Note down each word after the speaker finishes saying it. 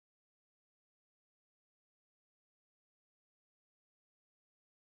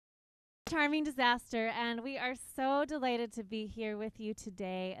Charming Disaster, and we are so delighted to be here with you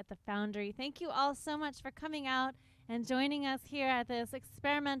today at the Foundry. Thank you all so much for coming out and joining us here at this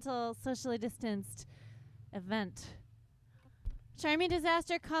experimental, socially distanced event. Charming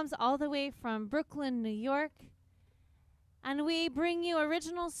Disaster comes all the way from Brooklyn, New York, and we bring you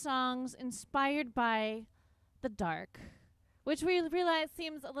original songs inspired by the dark, which we realize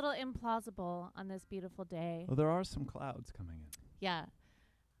seems a little implausible on this beautiful day. Well, there are some clouds coming in. Yeah.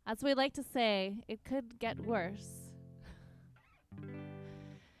 As we like to say, it could get worse.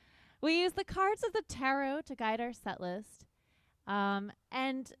 We use the cards of the tarot to guide our set list.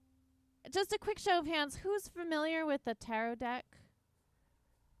 And just a quick show of hands, who's familiar with the tarot deck?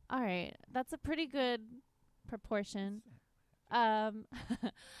 All right, that's a pretty good proportion.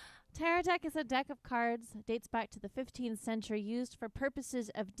 Tarot deck is a deck of cards, dates back to the 15th century, used for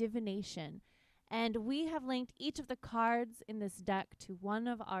purposes of divination. And we have linked each of the cards in this deck to one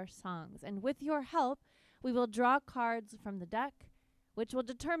of our songs. And with your help, we will draw cards from the deck, which will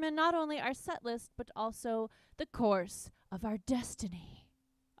determine not only our set list, but also the course of our destiny.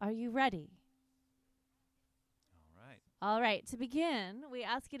 Are you ready? All right. All right. To begin, we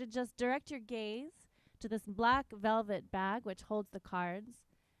ask you to just direct your gaze to this black velvet bag, which holds the cards,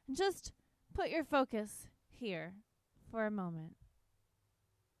 and just put your focus here for a moment.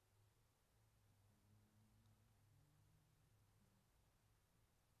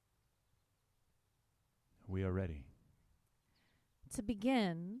 We are ready. To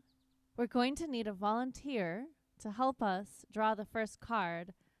begin, we're going to need a volunteer to help us draw the first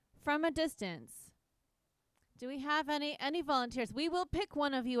card from a distance. Do we have any volunteers? We will pick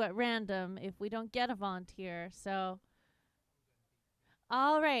one of you at random if we don't get a volunteer. So,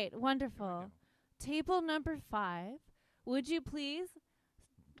 all right, wonderful. Table number 5. Would you please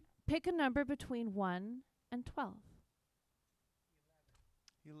pick a number between 1 and 12?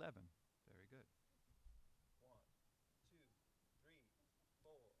 11. Very good. 1, 2, 3,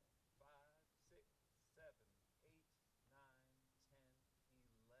 4, 5, 6, 7, 8, 9,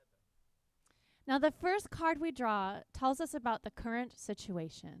 10, 11. Now, the first card we draw tells us about the current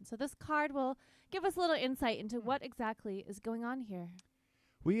situation. So this card will give us a little insight into what exactly is going on here.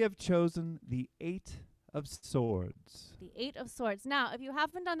 We have chosen the 8 of Swords. The 8 of Swords. Now, if you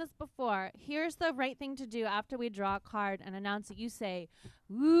haven't done this before, here's the right thing to do after we draw a card and announce it. You say,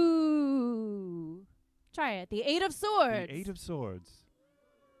 "Woo!" Try it. The 8 of Swords. The 8 of Swords.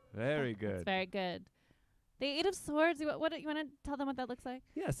 Very good. That's very good. The 8 of Swords. You want to tell them what that looks like?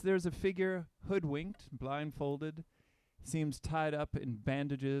 Yes, there's a figure hoodwinked, blindfolded, seems tied up in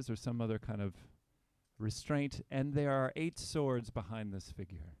bandages or some other kind of restraint, and there are 8 swords behind this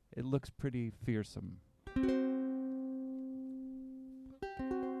figure. It looks pretty fearsome.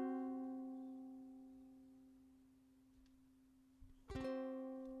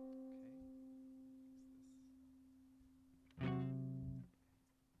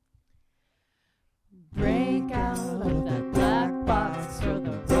 Break out of that black box, throw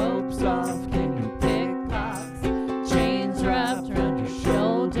the ropes off. Can you pick locks? Chains wrapped around your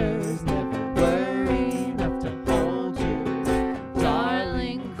shoulders, never worry enough to hold you.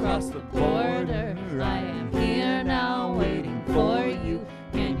 Darling, cross the border. I am here now, waiting for you.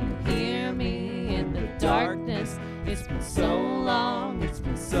 Can you hear me in the darkness? It's been so long, it's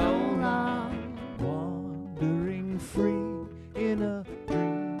been so long. Wandering free in a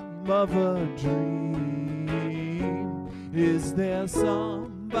dream of a dream. Is there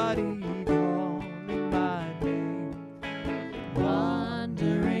somebody calling my name?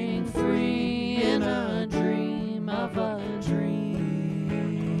 Wandering free in a dream of a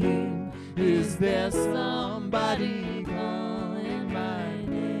dream. Is there somebody calling my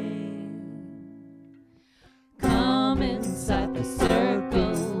name? Come inside the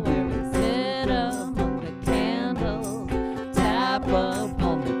circle where we sit among the candles. Tap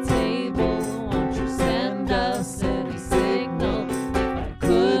upon the table. Won't you send us any signal? If I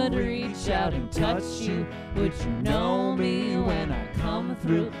could reach out and touch you, would you know me when I come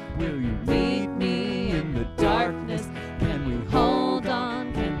through? Will you meet me in the darkness? Can we hold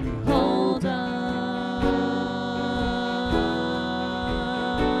on? Can we hold on?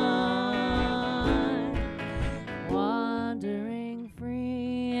 Wandering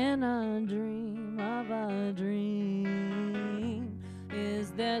free in a dream of a dream.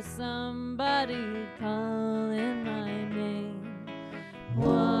 Is there somebody calling my name?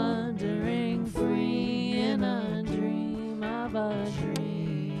 Wandering free in a dream of a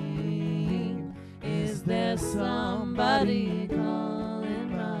dream. Is there somebody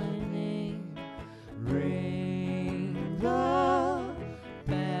calling my name? Ring the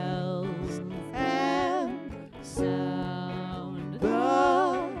bells and sound the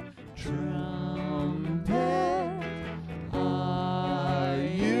trumpet.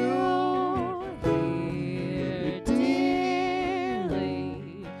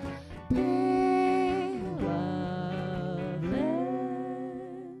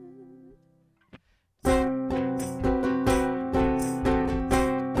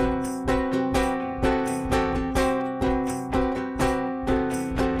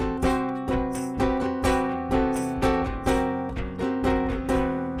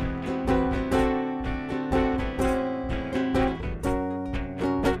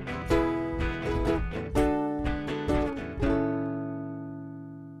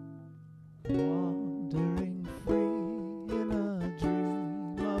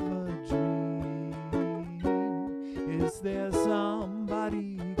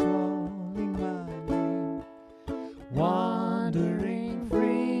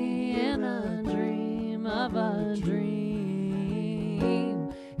 dream?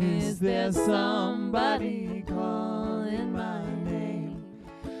 Is there somebody calling my name?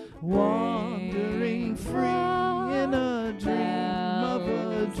 Wandering free in a dream of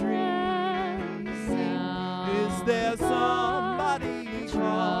a dream. Is there somebody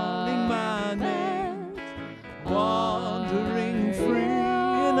calling my name? Wandering free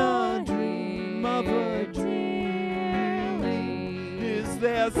in a dream of a dream. Is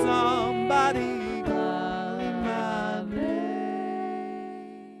there somebody calling my name?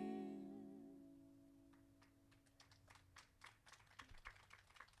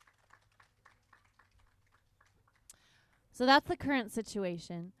 So that's the current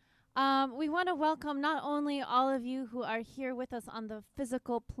situation. We want to welcome not only all of you who are here with us on the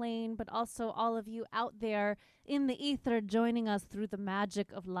physical plane, but also all of you out there in the ether joining us through the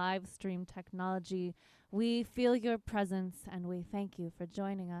magic of live stream technology. We feel your presence and we thank you for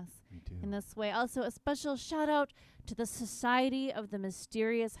joining us in this way. Also, a special shout out to the Society of the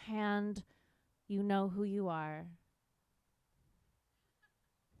Mysterious Hand. You know who you are.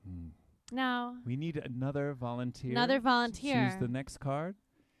 Now, We need another volunteer. another to volunteer. choose the next card.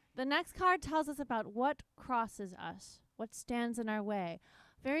 The next card tells us about what crosses us, what stands in our way.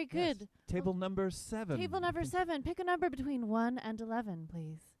 Very good. Yes. Table number 7. Table number 7. Pick a number between 1 and 11,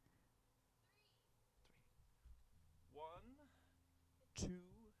 please. 1, 2,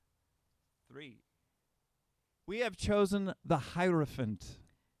 3. We have chosen the Hierophant.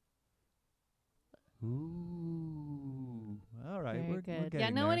 Ooh. All right. Very We're good. getting Yeah,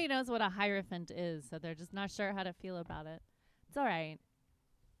 there. nobody knows what a Hierophant is, so they're just not sure how to feel about it. It's all right.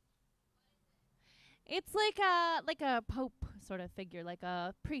 It's like a pope sort of figure, like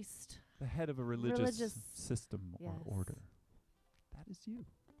a priest. The head of a religious Religious- system or yes. order. That is you.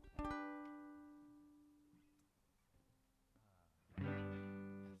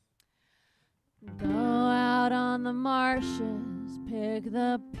 Go out on the marshes, pick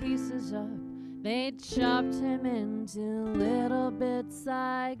the pieces up. They chopped him into little bits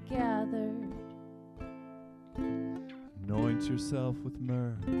I gathered. Anoint yourself with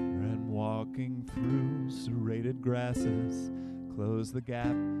myrrh and walking through serrated grasses. Close the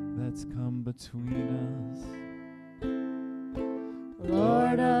gap that's come between us.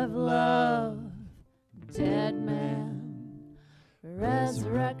 Lord of love, dead man,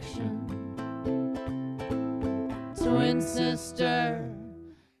 resurrection, twin sister,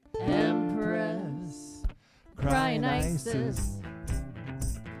 empress, crying Isis.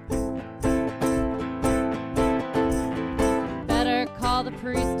 Better call the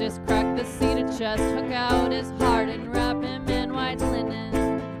priestess, crack the seated chest, hook out his heart and wrap him in white linen.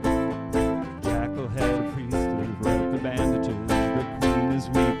 Jackal head priestess, wrote the bandages. The queen is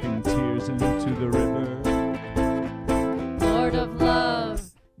weeping tears into the river. Lord of love,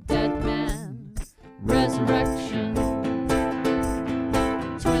 dead man, resurrection,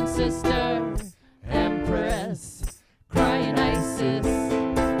 twin sister, empress, crying Isis.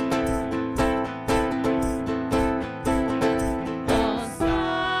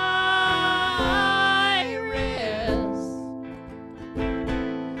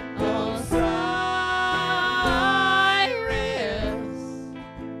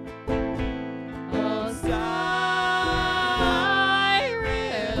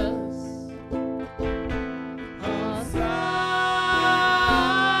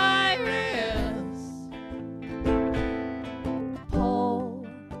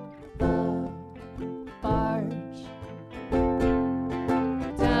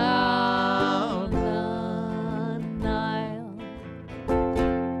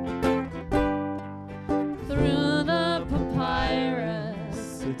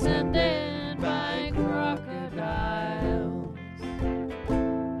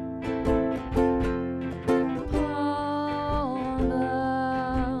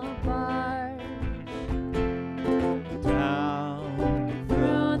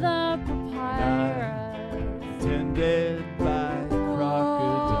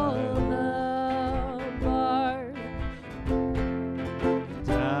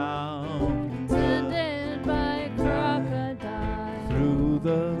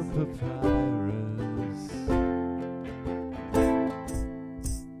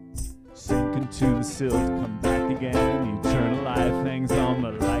 To the silt, come back again. Eternal life hangs on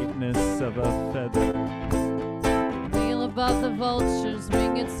the lightness of a feather. Wheel above the vultures,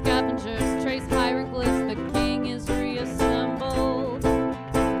 winged scavengers, trace hieroglyphs, the king is reassembled.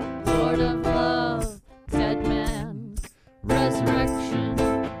 Lord of love, dead man, resurrection,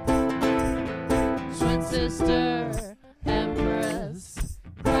 twin sister, empress,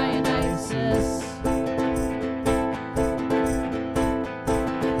 crying Isis.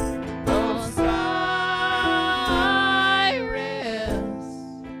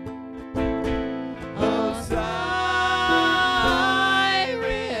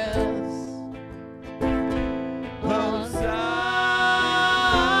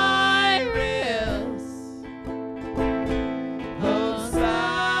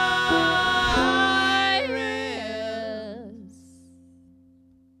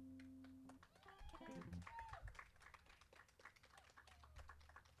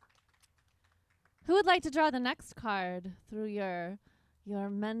 would like to draw the next card through your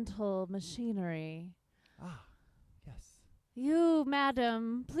mental machinery. Ah, yes. You,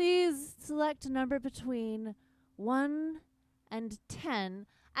 madam, please select a number between 1 and 10.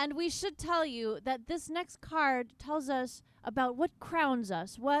 And we should tell you that this next card tells us about what crowns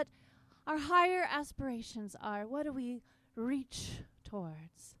us, what our higher aspirations are. What do we reach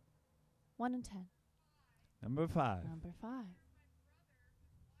towards? 1 and 10. Number 5. Number 5.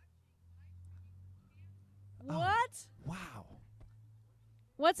 Oh. What? Wow.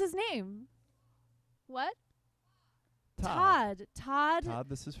 What's his name? What? Todd. Todd. Todd,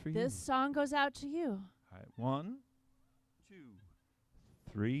 this is for you. This song goes out to you. All right. 1, 2,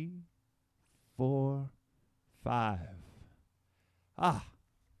 3, 4, 5. Ah,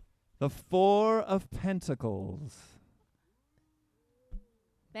 the 4 of Pentacles.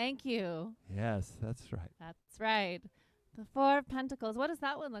 Thank you. Yes, that's right. That's right. The 4 of Pentacles. What does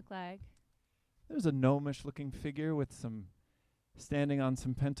that one look like? There's a gnomish-looking figure with standing on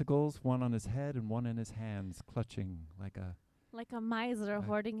some pentacles, one on his head and one in his hands, clutching like a... Like a miser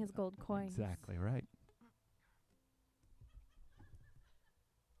hoarding his gold coins. Exactly right.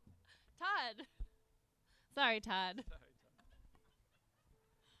 Todd. Sorry, Todd.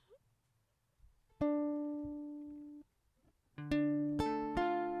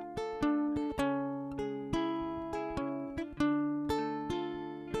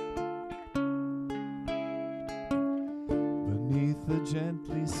 Beneath the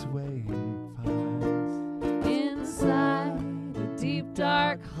gently swaying pines, Inside a deep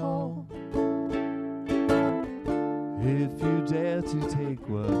dark hole, if you dare to take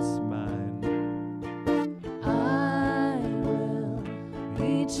what's mine, I will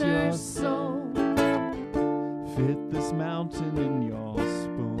eat your soul. fit this mountain in your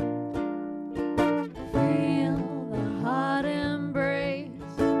spoon. Feel the hot embrace.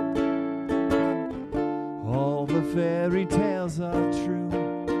 All the fairy tales are true.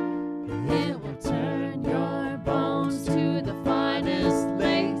 It will turn your bones to the finest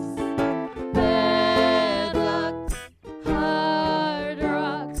lace. Bad luck, hard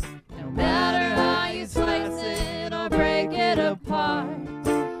rock. No matter how you slice it or break it apart.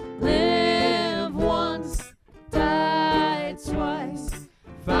 Live once, die twice.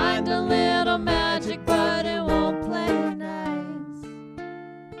 Find a little magic, but it won't play nice.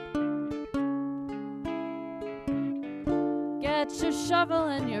 Get your shovel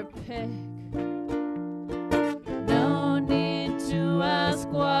and your pick. No need to ask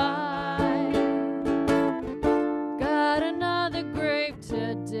why. Got another grave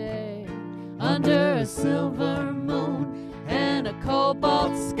today, under a silver moon and a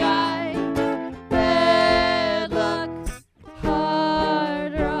cobalt sky. Bad luck,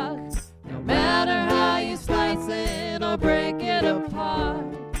 hard rock. No matter how you slice it or break it apart.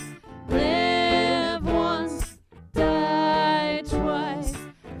 Live once, die twice.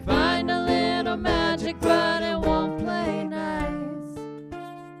 Find a little magic, but it won't play nice.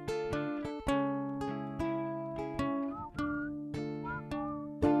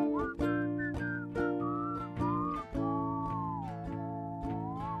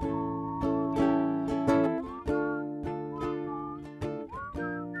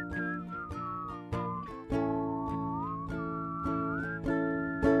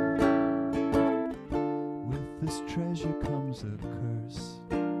 With this treasure comes a curse.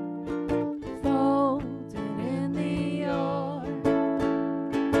 Folded in the ore.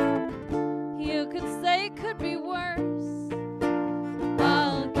 You could say it could be worse.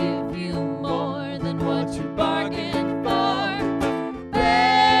 I'll give you more than what you bargained for.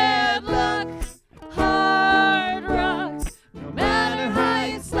 Bad luck, hard rock. No matter how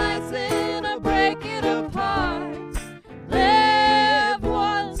you slice it or break it apart. Live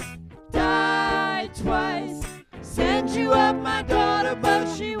once, die twice. Send you up my daughter, but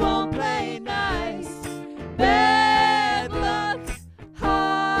she won't play nice. Bad luck,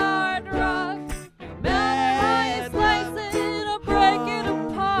 hard rock. No matter how you slice it or break it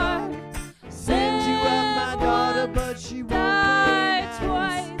apart. Send you up my daughter, but she won't die play nice.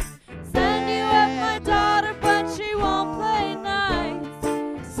 twice. Send you up my daughter, but she won't play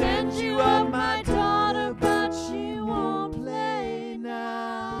nice. Send you up my daughter, but she won't play nice.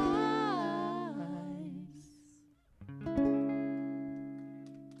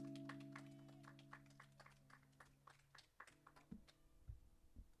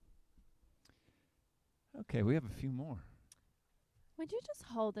 Okay, we have a few more. Would you just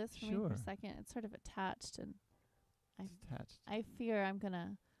hold this for me for Sure. a second? It's sort of attached, and It's attached. I fear I'm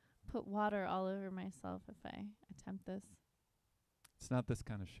gonna put water all over myself if I attempt this. It's not this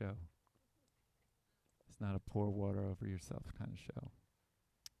kind of show. It's not a pour water over yourself kind of show.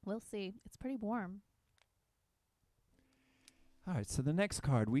 We'll see. It's pretty warm. All right, so the next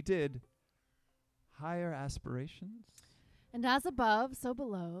card we did higher aspirations. And as above, so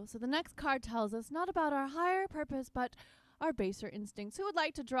below. So the next card tells us not about our higher purpose, but our baser instincts. Who would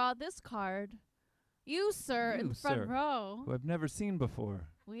like to draw this card? You, sir, in You, the front sir, row. who I've never seen before.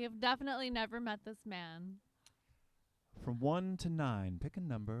 We have definitely never met this man. From 1 to 9. Pick a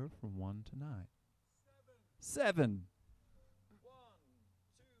number from 1 to 9. 7. 1,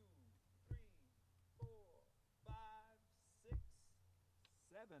 2, 3, 4, 5, 6,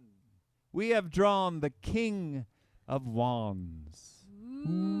 7. We have drawn the King of Wands.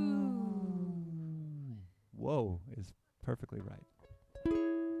 Whoa is perfectly right.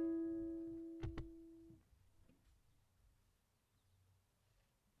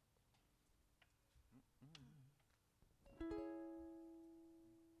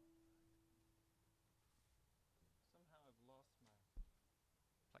 Somehow I've lost my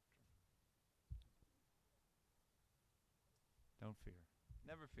plectrum. Don't fear.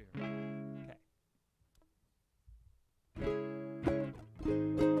 Never fear. Okay.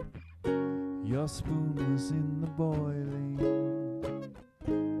 Your spoon was in the boiling.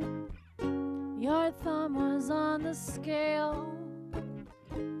 Your thumb was on the scale.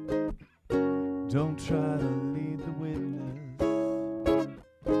 Don't try to lead the witness.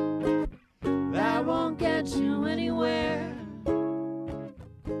 That won't get you anywhere.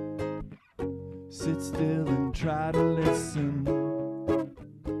 Sit still and try to listen.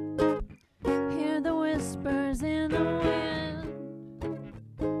 Hear the whispers in the wind.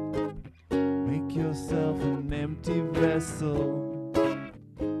 Make yourself an empty vessel.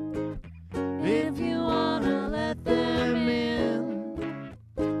 If you wanna let them in.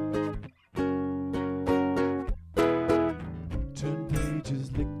 Turn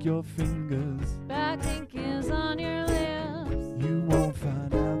pages, lick your fingers. Back ink is on your lips. You won't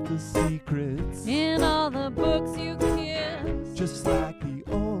find out the secrets. In all the books you kiss. Just like the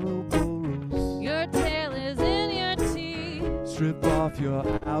Ouroboros. Your tail is in your teeth. Strip off your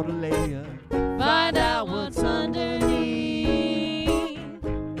outer layer. Find out what's underneath.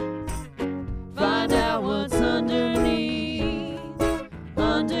 Find out what's underneath.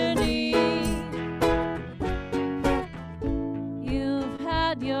 Underneath. You've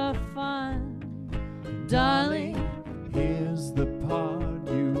had your fun, darling. Here's the part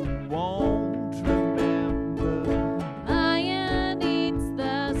you won't remember. Lion eats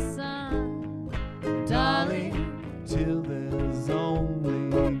the sun, darling. Till there's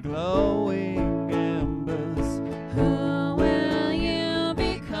only glowing embers. Who will you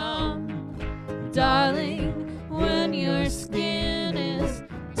become, darling, when your skin is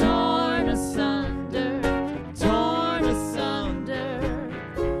torn asunder,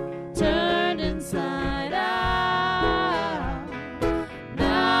 turned inside out?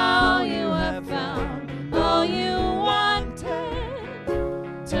 Now you have found all you wanted,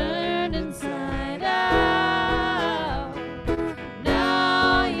 turned inside out.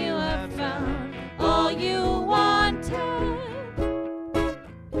 Now you have found all you wanted.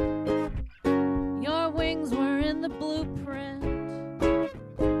 Your wings were in the blueprint.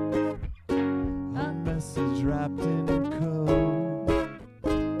 A message wrapped in code.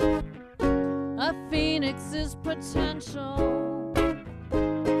 A phoenix's potential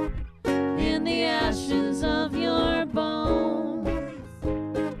in the ashes of your bones.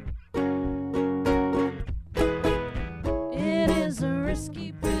 It is a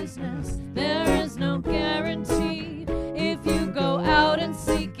risky business. There is no guarantee. If you go out and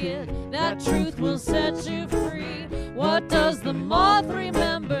seek it, that truth will set you free. What does the moth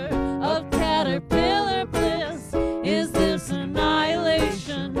remember of caterpillar bliss? Is this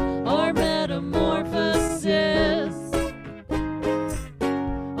annihilation or metamorphosis?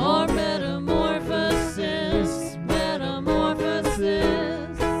 Or metamorphosis,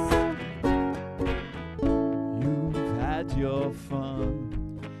 metamorphosis. You've had your fun.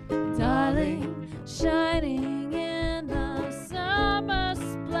 Darling, shining in the summer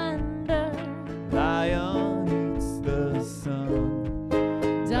splendor. Lion eats the sun.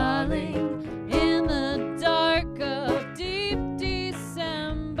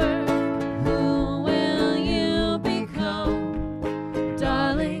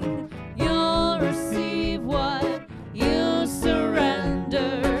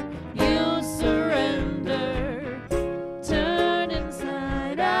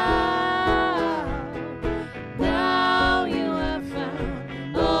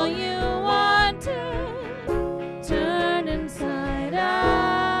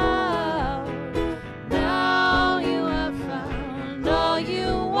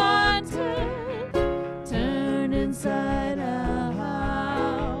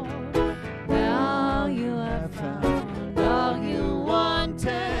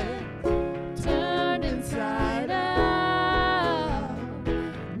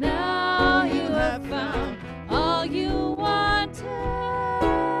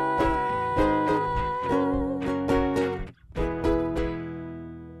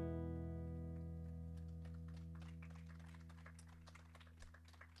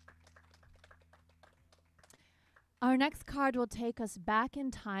 next card will take us back in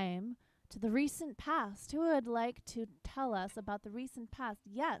time to the recent past. Who would like to tell us about the recent past?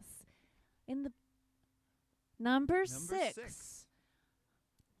 Yes. In the number 6.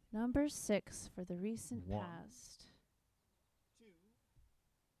 Number 6 for the recent 1, past. 2,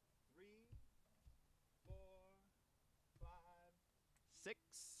 3, 4, 5, 6.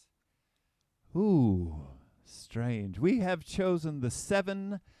 Ooh, strange. We have chosen the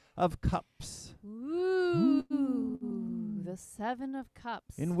 7 of Cups, Ooh, the 7 of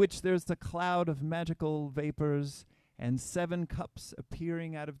Cups. in which there's a cloud of magical vapors and 7 cups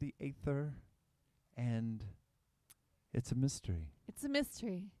appearing out of the aether, and it's a mystery. It's a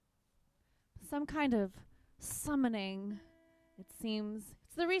mystery. Some kind of summoning, it seems.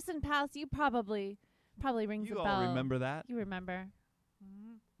 It's the recent past. You probably rings You a all bell. remember that? You remember.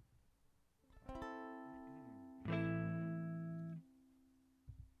 Mm.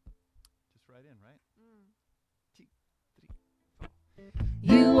 Just right in, right?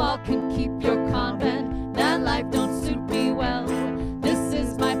 You all can keep your convent. That life don't suit me well. This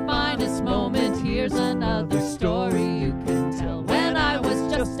is my finest moment. Here's another story you can tell. When I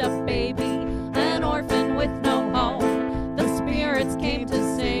was just a baby, an orphan with no home, the spirits came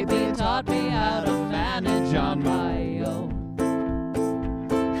to save me, taught me how to manage on my own.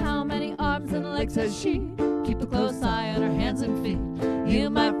 How many arms and legs has she? Keep a close eye on her hands and feet. You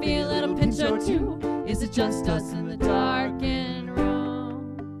might feel a little pinch or two. Is it just us in the darkened room?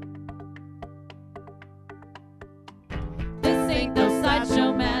 This ain't no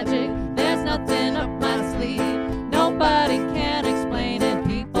sideshow magic. There's nothing up my sleeve. Nobody can explain it.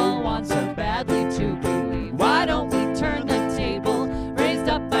 People want so badly to believe. Why don't we turn the table, raised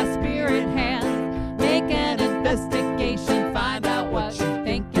up by spirit hands, make an investigation, find out what you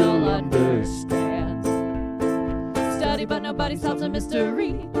think you'll understand. Study, but nobody solves the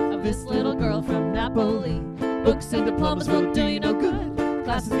mystery of this little girl from Napoli. Books and diplomas will do you no good.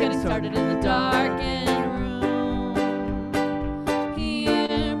 Class is getting started in the darkened room.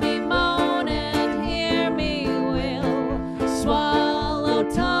 Hear me moan and hear me wail. Swallow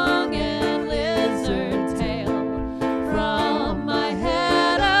tongue and lizard tail. From my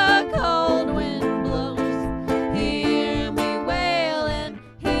head a cold wind blows. Hear me wail and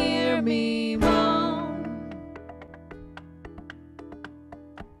hear me moan.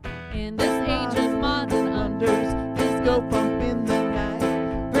 In this age of mods and unders, disco bump in the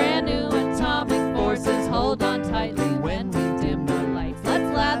night. Brand new atomic forces hold on tightly when we dim the lights. Let's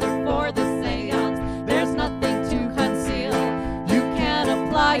lather for the seance. There's nothing to conceal. You can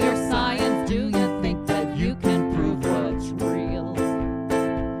apply your science. Do you think that you can prove what's real?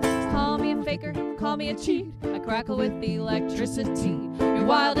 Call me a faker, call me a cheat. I crackle with electricity. Your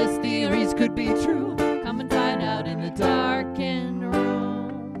wildest theories could be true. Come and find out in the darkened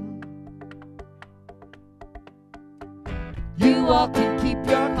room. You all can keep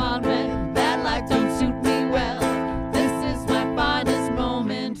your convent. That life don't suit me well. This is my finest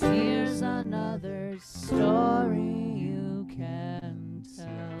moment. Here's another story you can tell.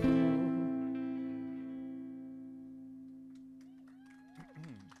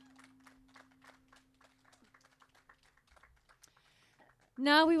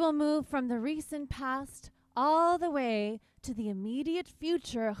 Now we will move from the recent past all the way to the immediate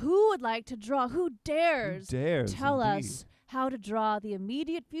future. Who would like to draw? Who dares? Tell indeed. us how to draw the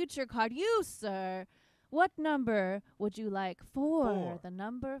immediate future card. You, sir. What number would you like? 4. 4. The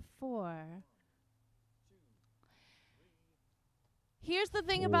number 4. Here's the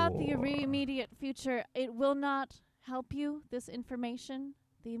thing about the 4. immediate future. It will not help you, this information.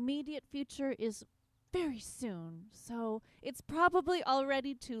 The immediate future is very soon, so it's probably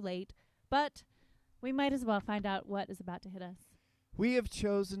already too late, but we might as well find out what is about to hit us. We have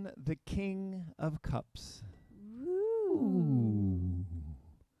chosen the King of Cups. Ooh.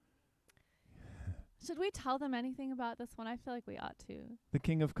 Should we tell them anything about this one? I feel like we ought to. The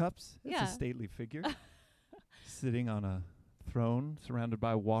King of Cups? It's Yeah. a stately figure sitting on a throne surrounded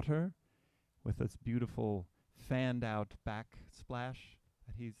by water with this beautiful fanned out backsplash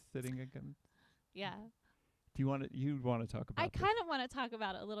that he's sitting against. Yeah. Do you want to talk about I this? kind of want to talk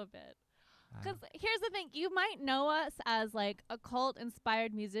about it a little bit. Ah. Because here's the thing. You might know us as like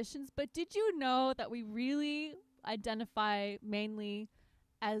occult-inspired musicians, but did you know that we really identify mainly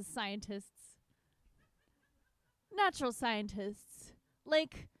as scientists? Natural scientists.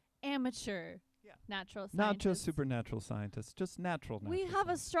 Like amateur natural scientists. Not just supernatural scientists, just natural We natural have a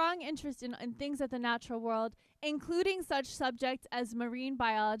scientists. strong interest in things of the natural world, including such subjects as marine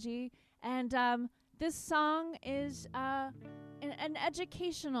biology. And this song is an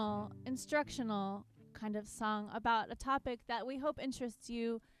educational, instructional kind of song about a topic that we hope interests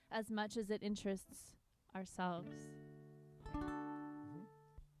you as much as it interests ourselves.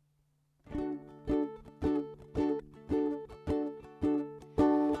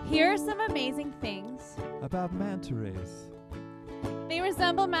 Here are some amazing things. about manta rays They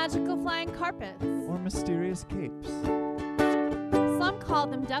resemble magical flying carpets. or mysterious capes Some call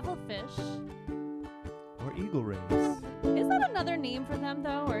them devilfish. or eagle rays. Is that another name for them,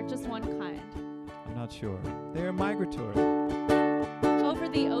 though, or just one kind? I'm not sure. They are migratory. Over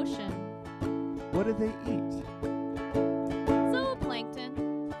the ocean. What do they eat?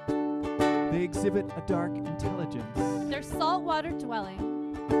 Zooplankton. They exhibit a dark intelligence. They're saltwater dwelling.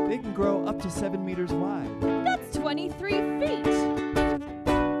 They can grow up to 7 meters wide. That's 23 feet.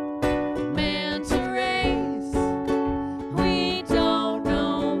 Manta rays. We don't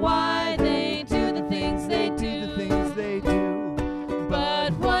know why they do the things they do. The things they do.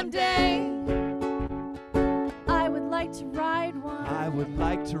 But one day, I would like to ride one. I would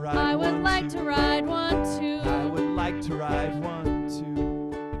like to ride I one would like too. to ride one too. I would like to ride one too.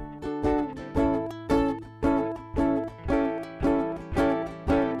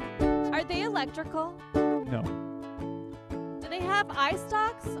 Are they electrical? No, Do they have eye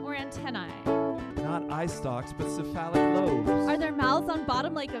stalks or antennae? not eye stalks, but cephalic lobes. Are their mouths on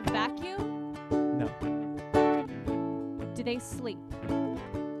bottom like a vacuum? No, Do they sleep?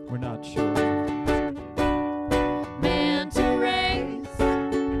 we're not sure. Manta rays.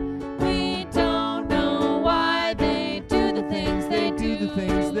 We don't know why they do the things they Do the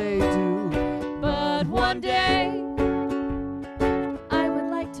things they do. But one day, I would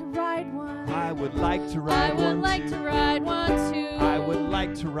like to ride one. I would like to I ride would one like too. to ride one too. I would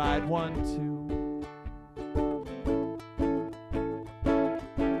like to ride one too.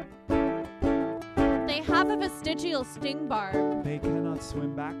 They have a vestigial sting barb. They cannot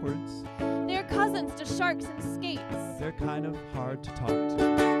swim backwards. They're cousins to sharks and skates. They're kind of hard to talk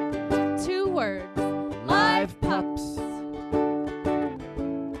to. 2 words. Live pups.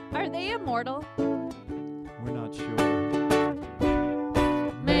 Are they immortal? We're not sure.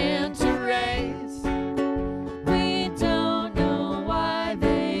 Manta rays. We don't know why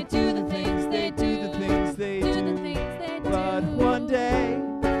they do the things they do. Do the things they Do the do. things they do. But one day,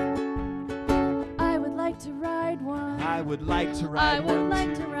 I would like to ride one. I would like to I ride would one like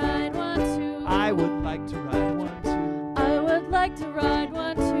too. to ride one too. I would like to ride one too. I would like to ride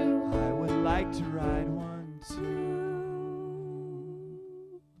one too. I would like to ride one too.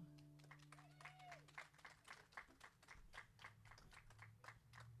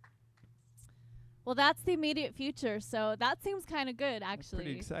 Well, that's the immediate future, so that seems kind of good, That's actually.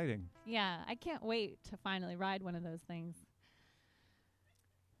 pretty exciting. Yeah, I can't wait to finally ride one of those things.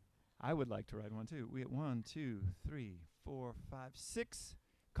 I would like to ride one too. We have 1, 2, 3, 4, 5, 6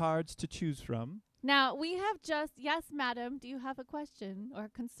 cards to choose from. Now, we have just, yes, madam, do you have a question or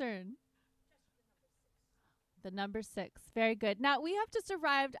concern? The number 6. Very good. Now, we have just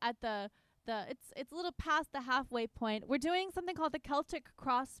arrived at it's a little past the halfway point. We're doing something called the Celtic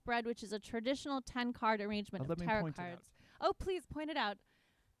Cross Spread, which is a traditional 10-card arrangement Let of me tarot point it out. cards. Oh, please point it out.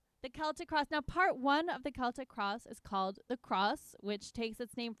 The Celtic Cross. Now, part 1 of the Celtic Cross is called the Cross, which takes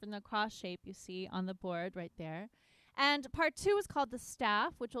its name from the cross shape you see on the board right there. And part 2 is called the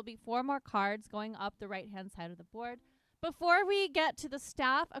Staff, which will be 4 more cards going up the right-hand side of the board. Before we get to the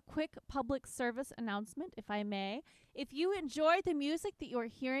staff, a quick public service announcement, if I may. If you enjoy the music that you're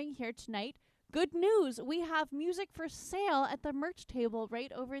hearing here tonight, good news, we have music for sale at the merch table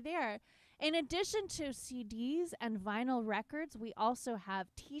right over there. In addition to CDs and vinyl records, we also have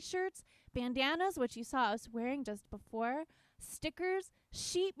t-shirts, bandanas, which you saw us wearing just before, stickers,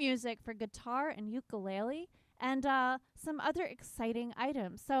 sheet music for guitar and ukulele, and some other exciting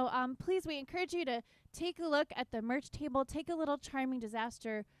items. So please, we encourage you to take a look at the merch table, take a little Charming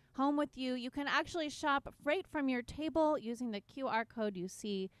Disaster home with you. You can actually shop right from your table using the QR code you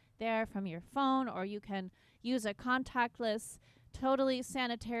see there from your phone, or you can use a contactless, totally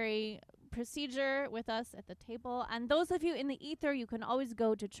sanitary procedure with us at the table. And those of you in the ether, you can always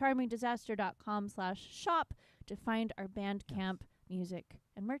go to charmingdisaster.com/shop to find our Bandcamp music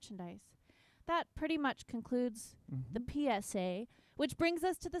and merchandise. That pretty much concludes the PSA, which brings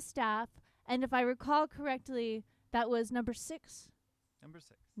us to the staff. And if I recall correctly, that was number 6. Number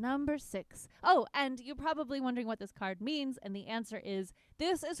 6. Number 6. Oh, and you're probably wondering what this card means, and the answer is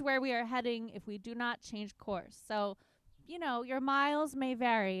this is where we are heading if we do not change course. So, you know, your miles may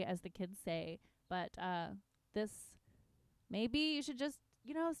vary, as the kids say, but this, maybe you should just,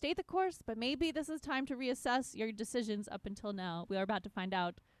 you know, stay the course, but maybe this is time to reassess your decisions up until now. We are about to find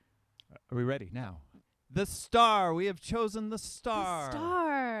out. Are we ready now? The star. We have chosen the star. The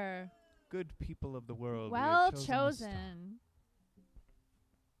star. Good people of the world. we Well have chosen. the star. chosen.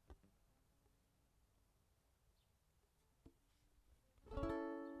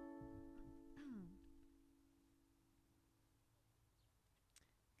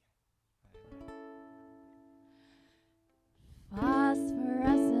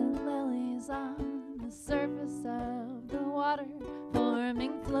 water,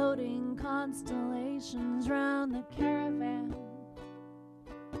 forming floating constellations round the caravan.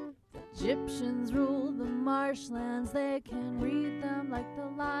 Egyptians ruled the marshlands, they can read them like the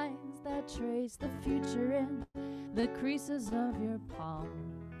lines that trace the future in the creases of your palm.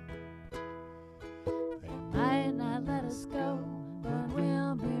 They might not let us go, but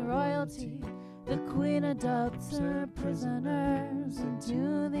we'll be royalty. The queen adopts her prisoners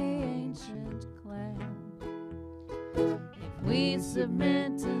into the ancient clan. If we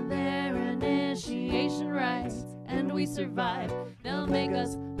submit to their initiation rites and we survive, they'll make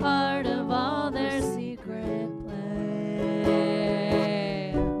us part of all their secret plans.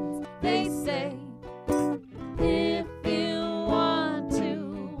 They say, if you want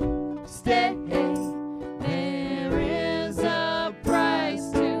to stay, there is a price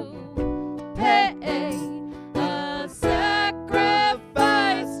to pay, a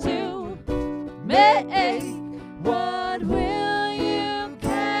sacrifice to make. What will you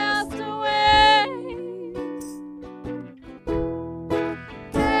cast away?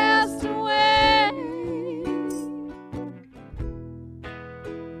 Cast away.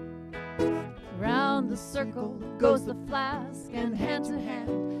 Round the circle goes the flask, and hand to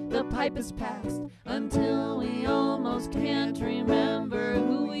hand the pipe is passed until we almost can't remember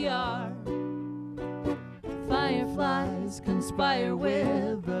who we are. Fireflies conspire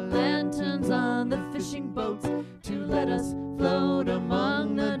with the lanterns on the fishing boats to let us float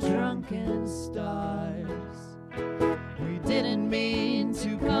among the drunken stars. We didn't mean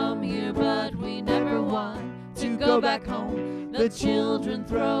to come here, but we never want to go back home. The children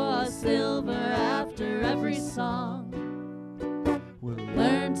throw us silver after every song. We'll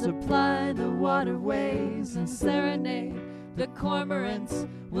learn to ply the waterways and serenade the cormorants.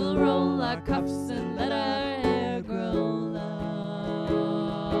 We'll roll our cuffs and let our hair grow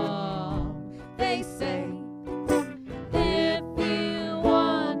long. They say, if you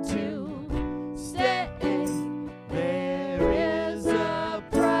want to stay, there is a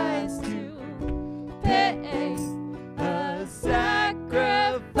price to pay, a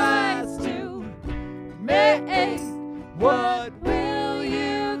sacrifice to make. What will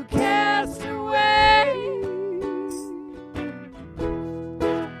you cast away?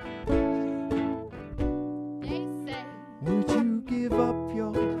 They say, Would you give up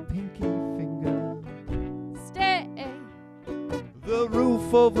your pinky finger, stay, the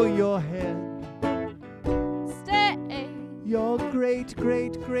roof over your head, stay, your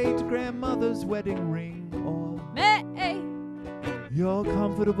great-great-great-grandmother's wedding ring, or may? your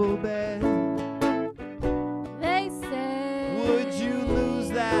comfortable bed? They say, Would you lose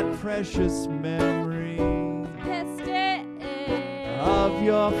that precious memory stay, of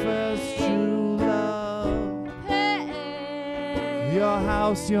your first true love? hey, Your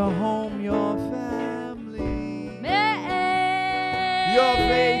house, your home, your family, may? your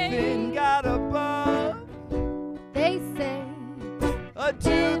faith in God above, They say, a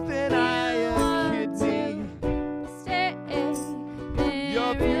tooth and eye, a kidney, stay,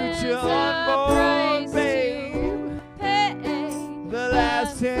 your there is future a unborn price babe, to pay, the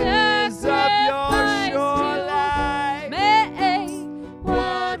last 10 years of your sacrifice short to life. may.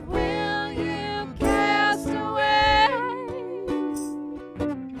 What will you cast away?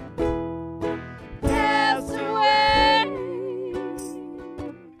 Cast away.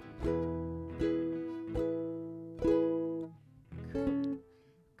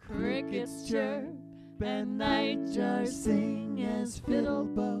 Crickets chirp and nightjars sing as fiddle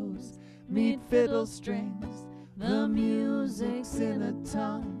bows meet fiddle strings. The music's in a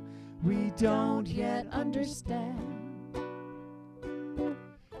tongue we don't yet understand.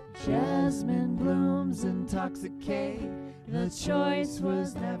 Jasmine blooms intoxicate. The choice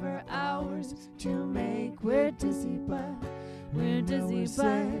was never ours to make. We're dizzy, but we're dizzy,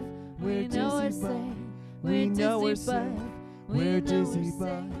 but we know we're safe. We're dizzy, but we're dizzy,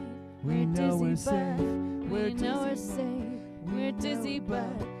 but we know we're safe. We know we're safe. We're dizzy, but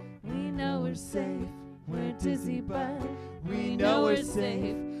we know we're safe. We're dizzy, but we know we're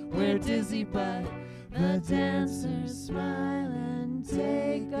safe. We're dizzy, but the dancers smile and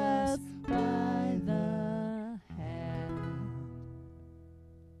take us by the hand.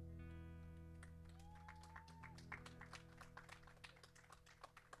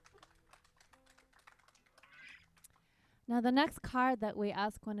 Now, the next card that we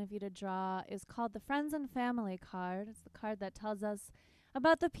ask one of you to draw is called the Friends and Family card. It's the card that tells us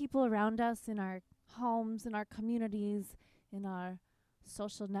about the people around us in our homes, in our communities, in our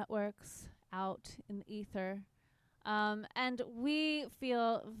social networks, out in the ether. And we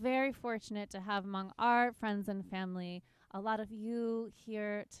feel very fortunate to have among our friends and family a lot of you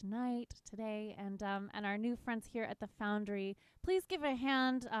here today, and our new friends here at the Foundry. Please give a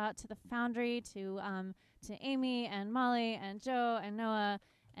hand to the Foundry, to Amy and Molly and Joe and Noah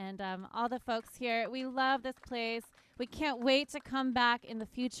and all the folks here. We love this place. We can't wait to come back in the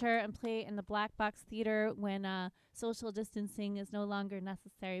future and play in the Black Box Theater when social distancing is no longer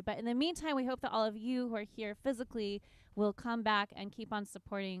necessary. But in the meantime, we hope that all of you who are here physically will come back and keep on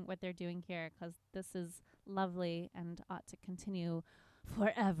supporting what they're doing here, because this is lovely and ought to continue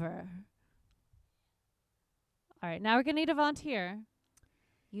forever. All right, now we're going to need a volunteer.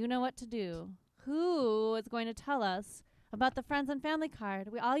 You know what to do. Who is going to tell us about the friends and family card?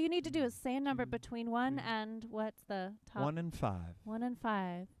 All you need to do is say a number between 1 and what's the top? 1 and 5. 1 and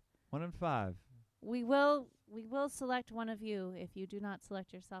 5. 1 and 5. We will select one of you if you do not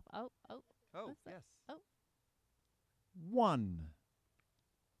select yourself. Oh, Yes. 1.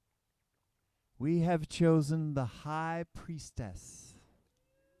 We have chosen the High Priestess.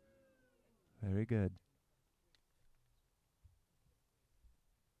 Very good.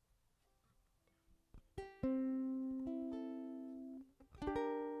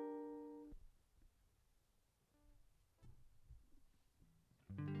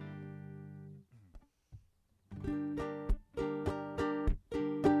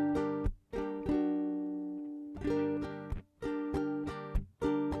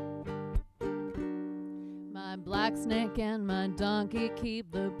 My black snake and my donkey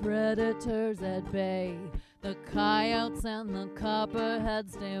keep the predators at bay. The coyotes and the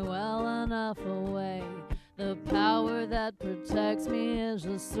copperheads stay well enough away. The power that protects me is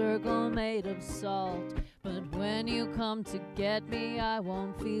a circle made of salt. But when you come to get me, I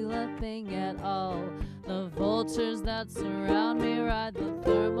won't feel a thing at all. The vultures that surround me ride the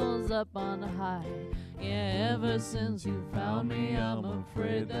thermals up on high. Yeah, ever since you found me, I'm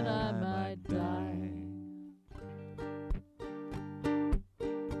afraid that I might die.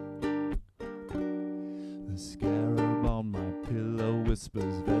 The scarab on my pillow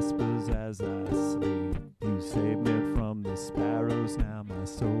whispers vespers as I sleep. You saved me from the sparrows, now my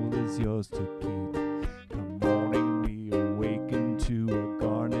soul is yours to keep. Come morning we awaken to a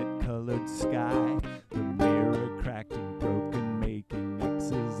garnet-colored sky. The mirror cracked and broken, making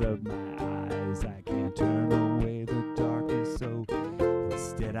X's of my eyes. I can't turn away the darkness, so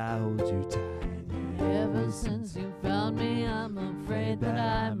instead I hold you tight. Yeah, Ever since you found me, I'm afraid that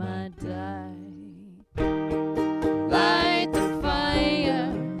I might die. Light the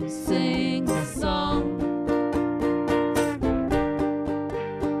fire, sing the song.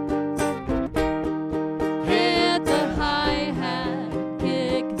 Hit the hi-hat,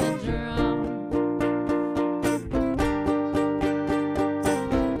 kick the drum.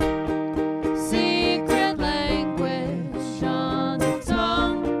 Secret language on the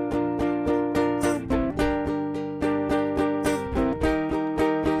tongue.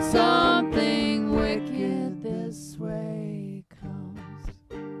 Something wicked this way comes.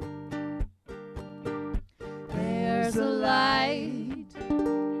 There's a light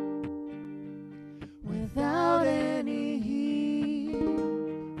without any heat.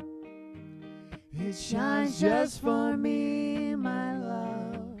 It shines just for me, my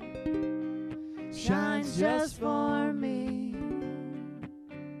love. Shines just for me.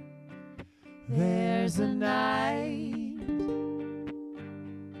 There's a night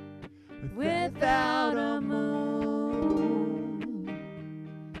without a moon.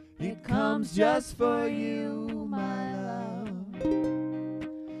 It comes just for you, my love.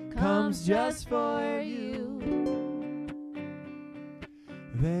 Comes just for you.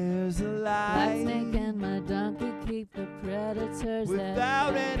 There's a Black light snake and my donkey keep the predators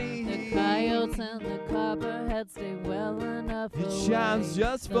without at bay. any The heat. coyotes and the copperheads stay well enough It away. shines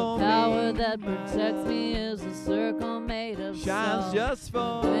just The for me. power that my protects me love. is a circle made of Shines salt. just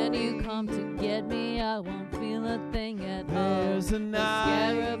for When me. you come to get me, I won't feel a thing at all. There's a The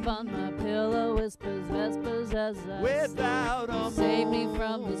scarab night on my pillow whispers vespers as I without a sleep. Save me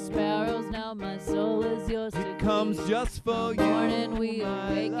from the moon. sparrows, now my soul is yours to It comes keep. just for you. Morning we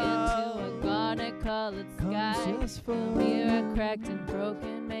my awaken to love. a garnet-colored Comes sky. just for The mirror you. cracked and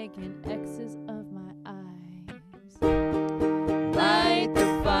broken, making X's of my eyes. Light the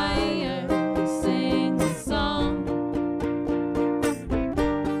fire, sing the song.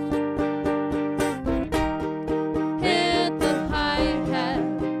 Hit the hi-hat,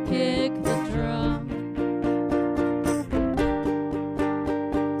 kick the drum.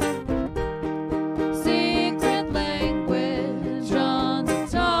 Secret language on the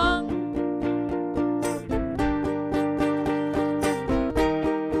tongue.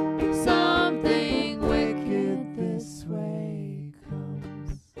 Something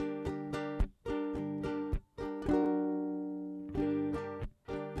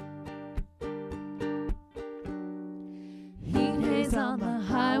on the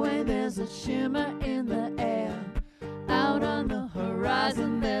highway, there's a shimmer in the air. Out on the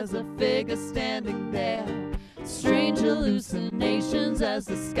horizon, there's a figure standing there. Strange hallucinations as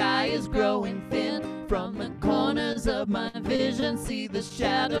the sky is growing thin. From the corners of my vision, see the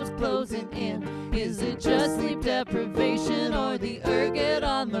shadows closing in. Is it just sleep deprivation or the ergot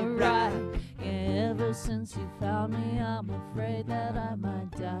on the ride? Yeah, ever since you found me, I'm afraid that I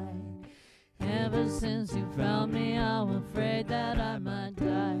might die. Ever since you found me, I'm afraid that I might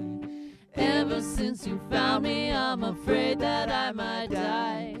die. Ever since you found me, I'm afraid that I might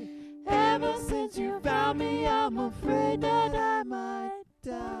die. Ever since you found me, I'm afraid that I might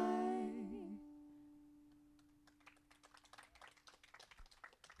die.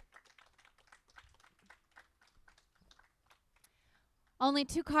 Only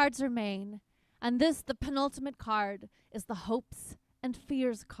 2 cards remain, and this, the penultimate card, is the hopes and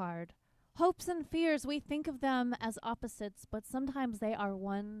fears card. Hopes and fears, we think of them as opposites, but sometimes they are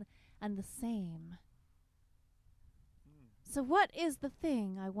one and the same. So what is the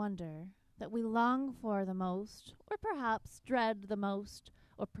thing, I wonder, that we long for the most, or perhaps dread the most,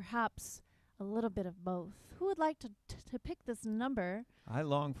 or perhaps a little bit of both? Who would like to pick this number? I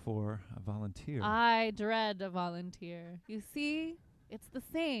long for a volunteer. I dread a volunteer. You see, it's the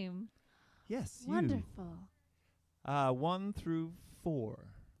same. Yes, Wonderful. you. 1 through 4.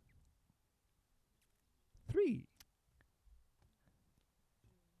 3.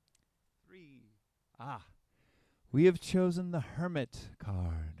 3. Ah. We have chosen the Hermit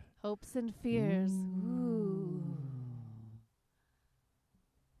card. Hopes and fears. Ooh.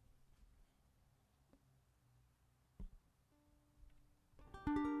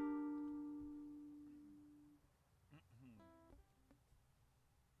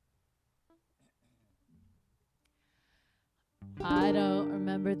 I don't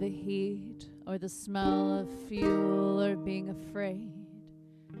remember the heat or the smell of fuel or being afraid.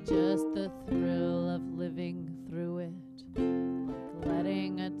 Just the thrill of living through it. Like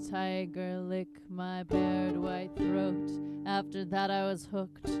letting a tiger lick my bared white throat. After that I was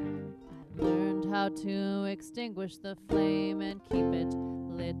hooked. I learned how to extinguish the flame and keep it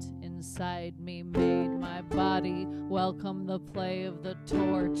lit inside me. Made my body welcome the play of the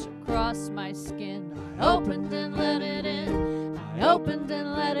torch across my skin. I opened and let it in. I opened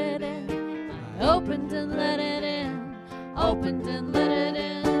and let it in. I opened and let it in. Opened and let it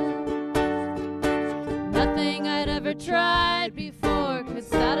in. Nothing I'd ever tried before could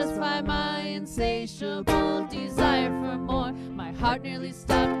satisfy my insatiable desire for more. My heart nearly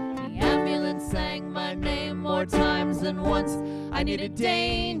stopped. The ambulance sang my name more times than once. I needed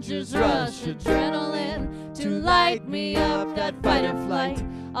danger's rush, adrenaline to light me up, that fight or flight,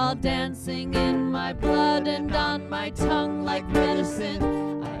 all dancing in my blood and on my tongue like medicine.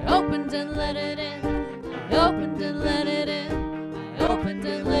 I opened and let it in. I opened and let it in. I opened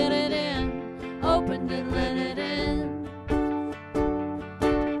and let it in. Opened and let it in.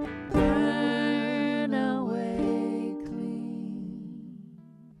 Burn away clean.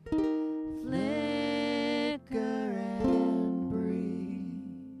 Flicker and breathe.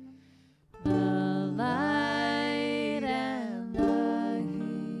 The light and the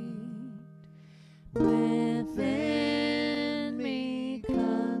heat within me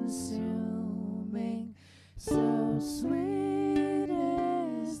consuming. So sweet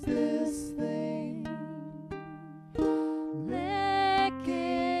is this thing,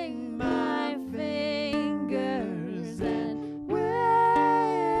 licking my fingers and whispering,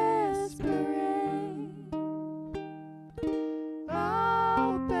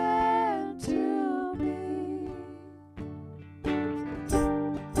 open to me.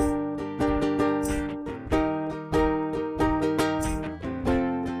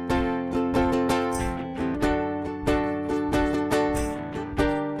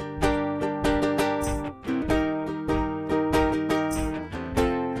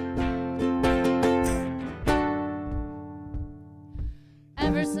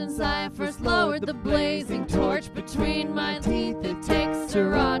 Ever since I first lowered the blazing torch between my teeth, it takes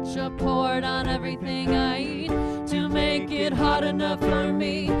sriracha poured on everything I eat to make it hot enough for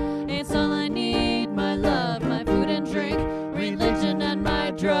me. It's all I need, my love, my food and drink, religion and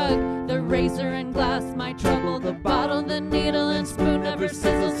my drug, the razor and glass, my trouble, the bottle, the needle and spoon never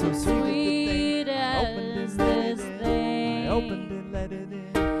sizzle so sweet as this thing. I opened and let it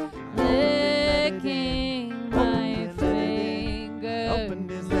in. Licking my fingers.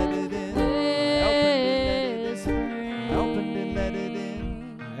 Opened and let it in. I opened and let it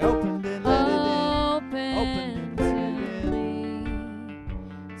in. I opened and let it in. Opened and let it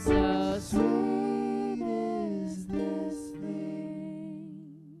in. So sweet is this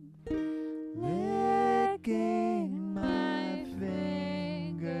thing, licking my fingers.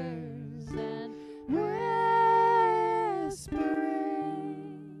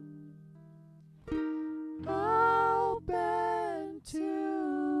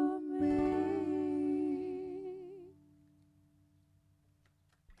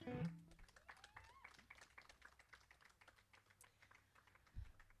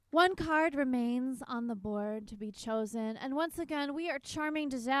 One card remains on the board to be chosen. And once again, we are Charming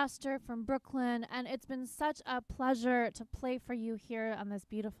Disaster from Brooklyn, and it's been such a pleasure to play for you here on this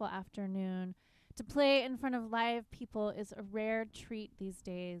beautiful afternoon. To play in front of live people is a rare treat these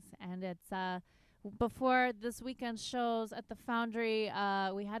days, and it's before this weekend's shows at the Foundry,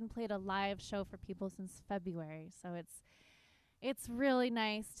 we hadn't played a live show for people since February, so it's really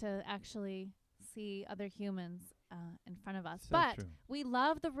nice to actually see other humans in front of us. So but true. we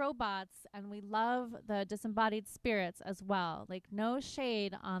love the robots and we love the disembodied spirits as well. Like, no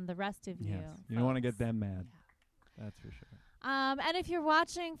shade on the rest of you. Yes. You don't want to get folks. them mad. Yeah. That's for sure. And if you're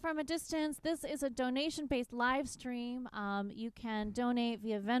watching from a distance, this is a donation-based live stream. You can donate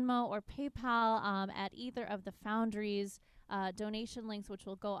via Venmo or PayPal at either of the Foundry's donation links, which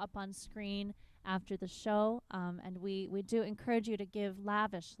will go up on screen after the show. And we do encourage you to give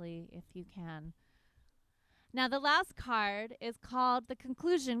lavishly if you can. Now, the last card is called the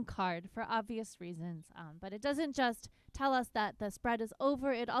conclusion card for obvious reasons. But it doesn't just tell us that the spread is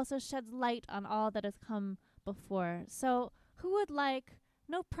over. It also sheds light on all that has come before. So who would like,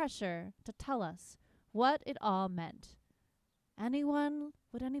 no pressure, to tell us what it all meant? Anyone?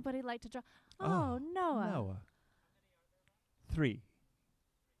 Would anybody like to draw? Oh, Noah. Noah. 3.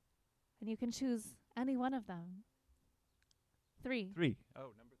 And you can choose any one of them. 3. 3. Oh,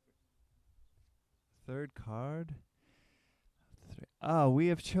 number 3. Third card. 3. Oh, we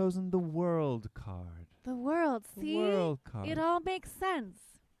have chosen the world card. The world. The See? world card. It all makes sense.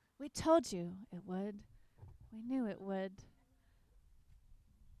 We told you it would. We knew it would.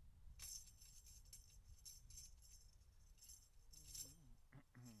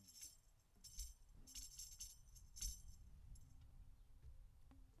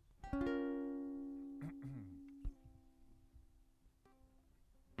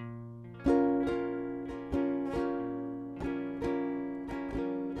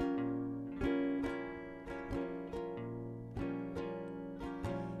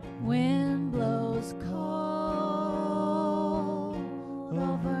 Wind blows cold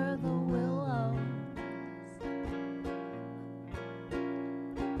over the willows.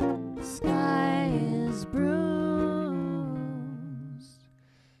 Sky is bruised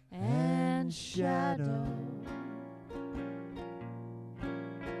and shadow.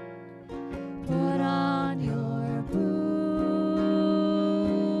 Put on your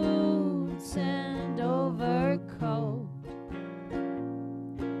boots and overcoat.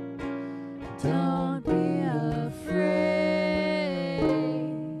 Don't be afraid,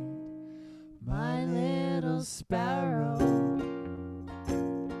 my little sparrow.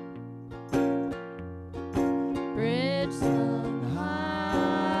 Bridge slung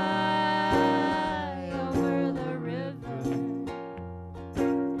high over the river.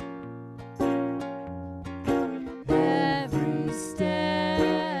 Every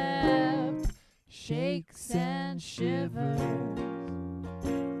step shakes and shivers.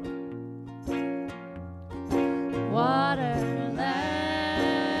 Water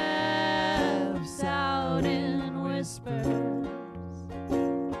laughs out in whispers.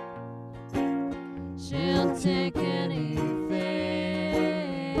 She'll take anything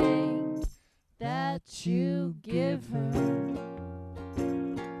that you give her.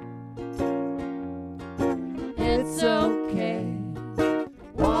 It's okay,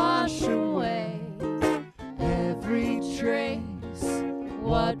 wash away every trace,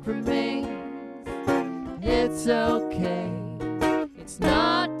 what remains. It's okay, it's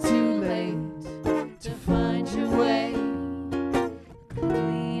not too late to find your way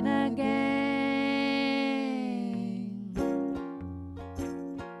clean again.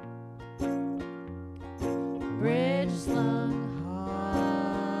 Bridge slung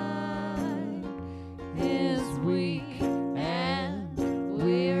high is weak and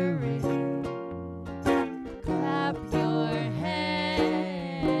weary. Clap your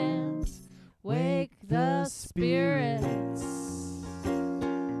hands, wake the spirits.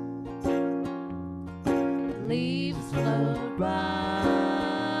 Leaves float by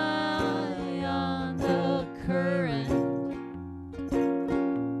on the current.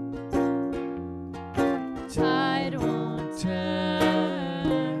 Tide won't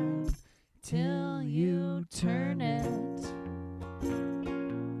turn till you turn it.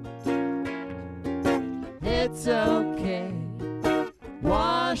 It's okay,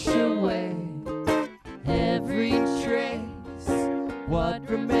 wash away every trace, what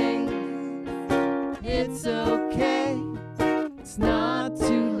remains. It's okay, it's not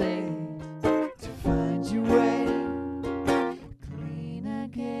too late to find your way clean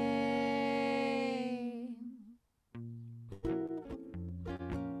again.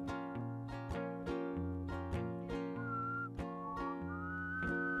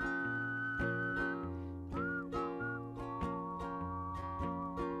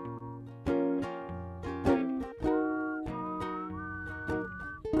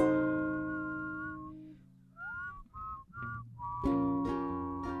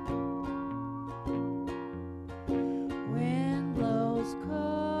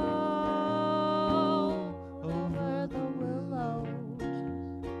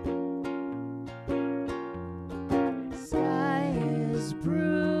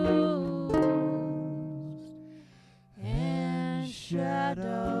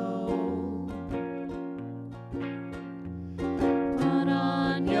 shadow. Put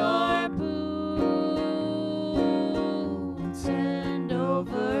on your boots and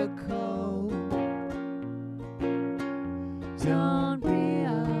overcoat. Don't be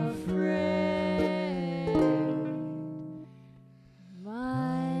afraid,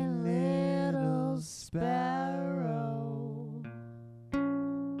 my little sparrow.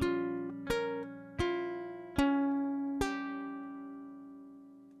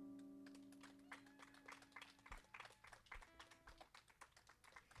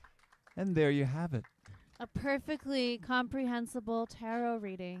 And there you have it. A perfectly comprehensible tarot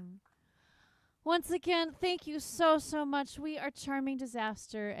reading. Once again, thank you so much. We are Charming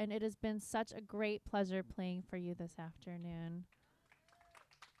Disaster, and it has been such a great pleasure playing for you this afternoon.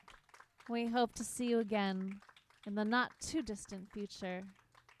 We hope to see you again in the not too distant future.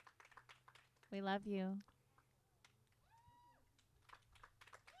 We love you.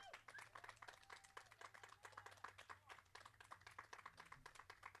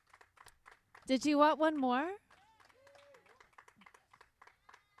 Did you want one more?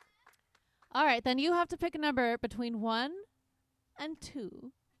 All right, then you have to pick a number between 1 and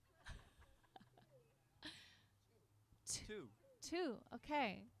 2. 2. 2,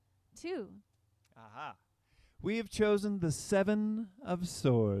 okay. 2. Aha. We have chosen the 7 of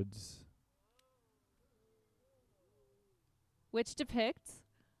Swords. Which depicts?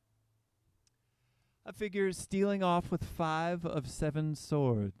 A figure stealing off with 5 of 7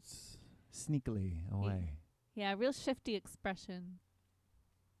 swords, sneakily away. Yeah, real shifty expression.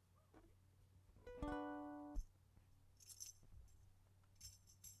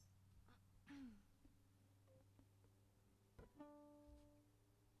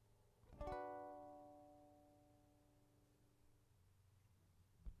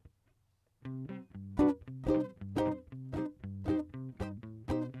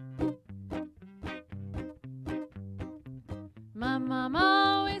 My mom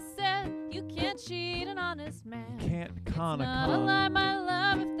always said you can't cheat an honest man. Can't con It's a not a con. lie, my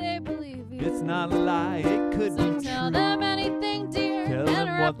love, if they believe you. It's not a lie, it could So be tell true. them anything, dear, Tell and them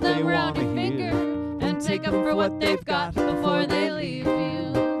wrap what they them around your wanna hear, finger, and take them for what they've got before they leave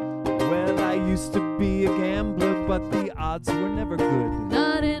you. Well, I used to be a gambler, but the odds were never good.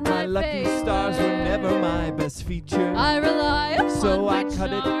 Not in My lucky favor. stars were never my best feature. I rely upon So I my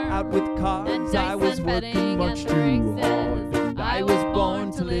cut it charm out with and cards. dice I was and working betting much and too races. hard. And I was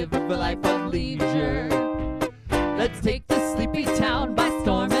born to live a life of leisure. Let's take the sleepy town by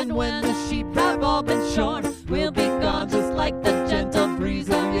storm, and when the sheep have all been shorn, we'll be gone just like the gentle breeze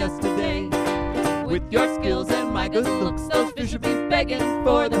of yesterday. With your skills and my good looks, those fish will be begging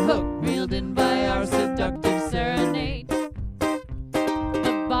for the hook, reeled in by our seductive serenade.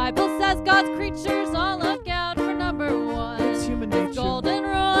 The Bible says God's creatures all look out for number 1. It's human nature. Golden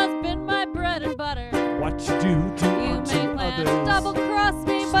rule has been my bread and butter. What you do to You unto may plan to others. double cross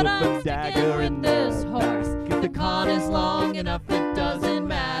me, but Slip a I'm sticking dagger with in this the horse. If The con is long enough, it doesn't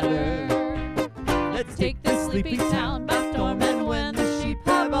matter. Let's Take this sleepy town by storm, and when the sheep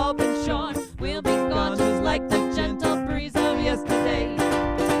have all been shorn, we'll be gone just like the gentle breeze of yesterday.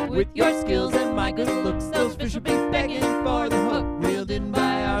 With your skills and my good looks, those fish will be begging for the hook, reeled in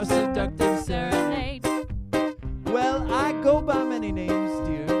by our seductive serenade. Well, I go by many names,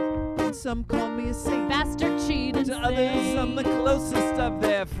 dear, and some call me a saint. Bastard, cheat, and To others, I'm the closest of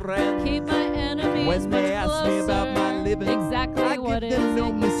their friends. keep my enemies When much they ask me about closer. my living, Exactly I what give it them is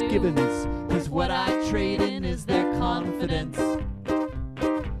no that you do. misgivings, 'cause what I trade in is their confidence.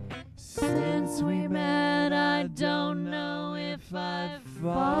 Since we met, I don't know if I've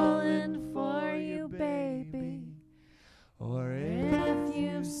fallen for you, baby, or if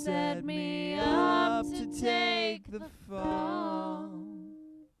you've set me up to take the fall.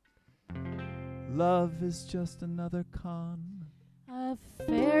 Love is just another con. A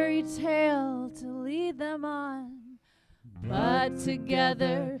fairy tale to lead them on, but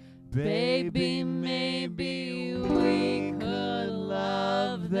together, baby, maybe we could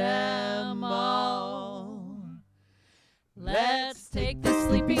love them all. Let's take the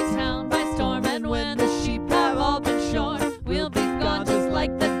sleepy town by storm, and when the sheep have all been shorn, we'll be gone just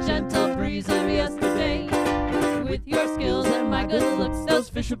like the gentle breeze of yesterday. With your skills and my good looks, those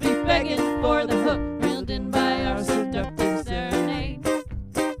fish will be begging for the hook, reeled in by our seductive serenade.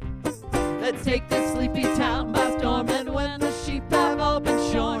 Let's take this sleepy town by storm, and when the sheep have all been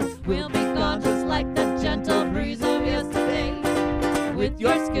shorn, we'll be gone just like the gentle breeze of yesterday. With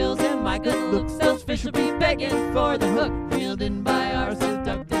your skills and my good looks, those fish will be begging for the hook, reeled in by our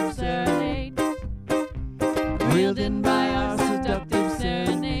seductive serenade. Reeled in by our seductive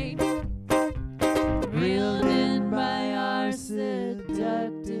serenade. Reeled in by our seductive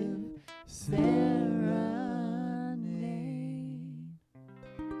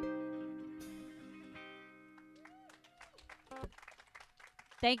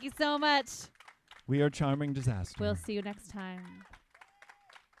Thank you so much. We are Charming Disaster. We'll see you next time.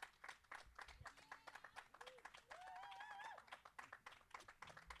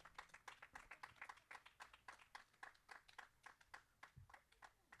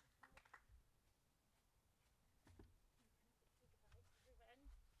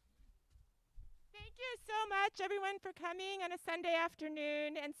 Thank you so much, everyone, for coming on a Sunday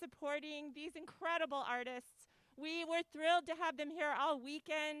afternoon and supporting these incredible artists. We were thrilled to have them here all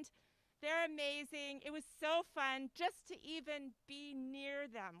weekend. They're amazing. It was so fun. Just to even be near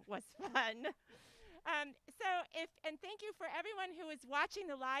them was fun. And thank you for everyone who is watching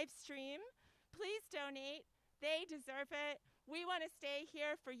the live stream. Please donate. They deserve it. We want to stay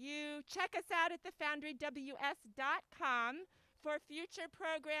here for you. Check us out at thefoundryws.com for future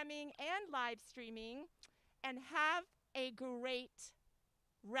programming and live streaming. And have a great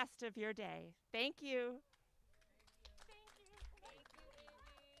rest of your day. Thank you.